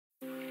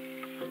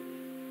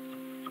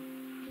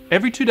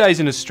Every 2 days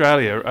in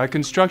Australia, a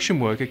construction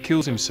worker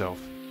kills himself.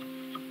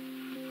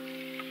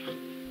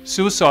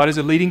 Suicide is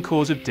a leading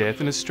cause of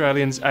death in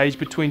Australians aged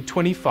between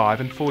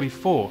 25 and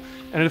 44,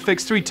 and it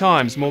affects 3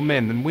 times more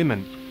men than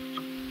women.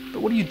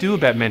 But what do you do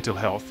about mental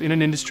health in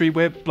an industry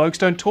where blokes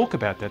don't talk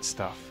about that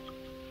stuff?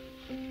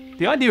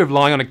 The idea of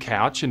lying on a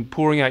couch and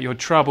pouring out your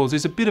troubles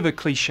is a bit of a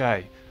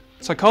cliche.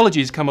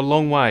 Psychology has come a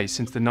long way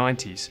since the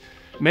 90s.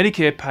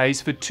 Medicare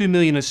pays for 2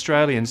 million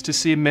Australians to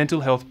see a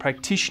mental health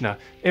practitioner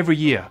every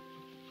year.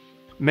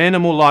 Men are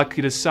more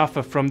likely to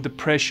suffer from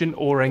depression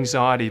or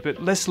anxiety,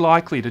 but less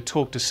likely to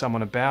talk to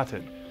someone about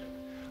it.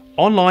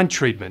 Online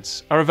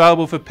treatments are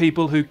available for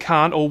people who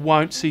can't or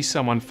won't see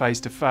someone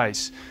face to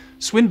face.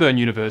 Swinburne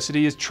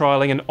University is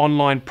trialling an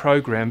online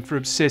program for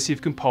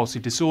obsessive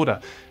compulsive disorder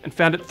and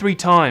found it 3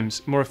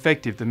 times more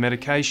effective than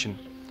medication.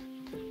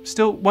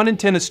 Still, 1 in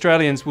 10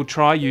 Australians will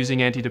try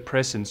using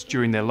antidepressants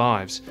during their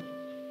lives.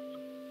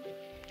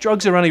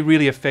 Drugs are only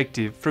really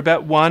effective for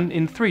about 1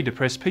 in 3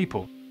 depressed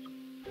people.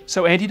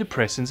 So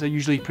antidepressants are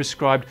usually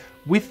prescribed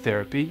with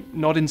therapy,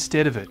 not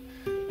instead of it.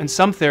 And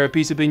some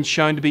therapies have been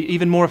shown to be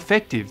even more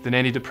effective than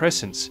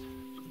antidepressants.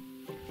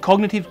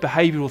 Cognitive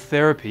behavioural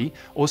therapy,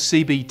 or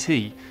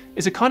CBT,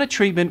 is a kind of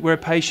treatment where a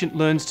patient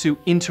learns to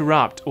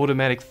interrupt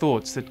automatic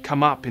thoughts that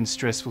come up in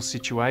stressful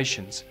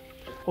situations.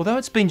 Although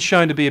it's been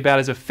shown to be about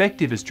as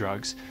effective as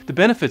drugs, the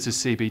benefits of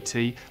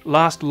CBT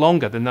last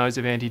longer than those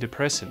of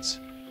antidepressants.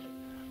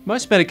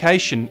 Most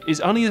medication is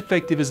only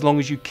effective as long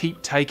as you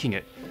keep taking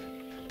it,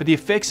 but the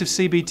effects of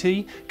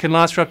CBT can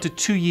last for up to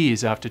 2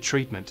 years after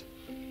treatment.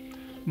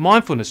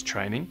 Mindfulness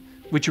training,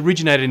 which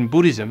originated in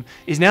Buddhism,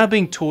 is now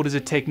being taught as a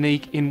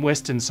technique in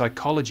Western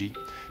psychology.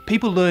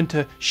 People learn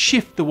to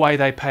shift the way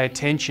they pay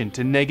attention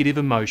to negative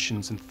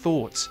emotions and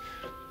thoughts.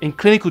 In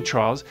clinical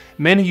trials,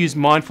 men who use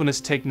mindfulness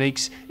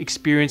techniques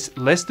experience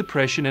less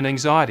depression and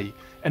anxiety,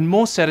 and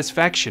more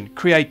satisfaction,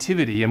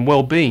 creativity and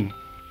well-being.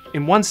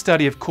 In one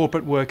study of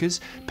corporate workers,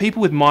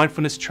 people with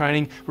mindfulness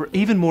training were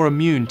even more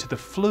immune to the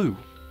flu.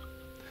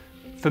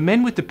 For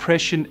men with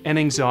depression and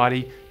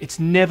anxiety, it's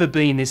never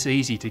been this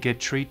easy to get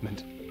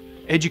treatment.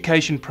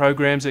 Education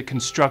programs at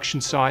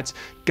construction sites,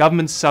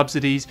 government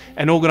subsidies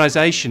and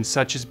organisations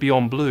such as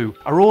Beyond Blue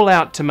are all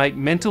out to make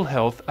mental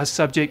health a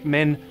subject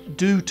men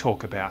do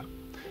talk about.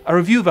 A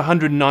review of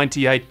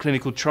 198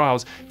 clinical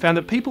trials found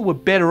that people were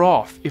better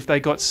off if they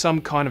got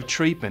some kind of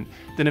treatment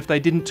than if they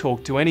didn't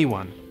talk to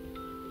anyone.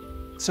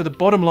 So the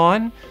bottom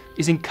line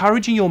is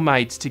encouraging your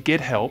mates to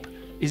get help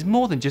is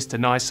more than just a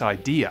nice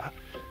idea.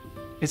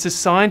 It's a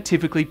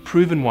scientifically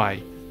proven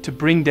way to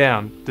bring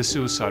down the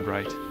suicide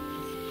rate.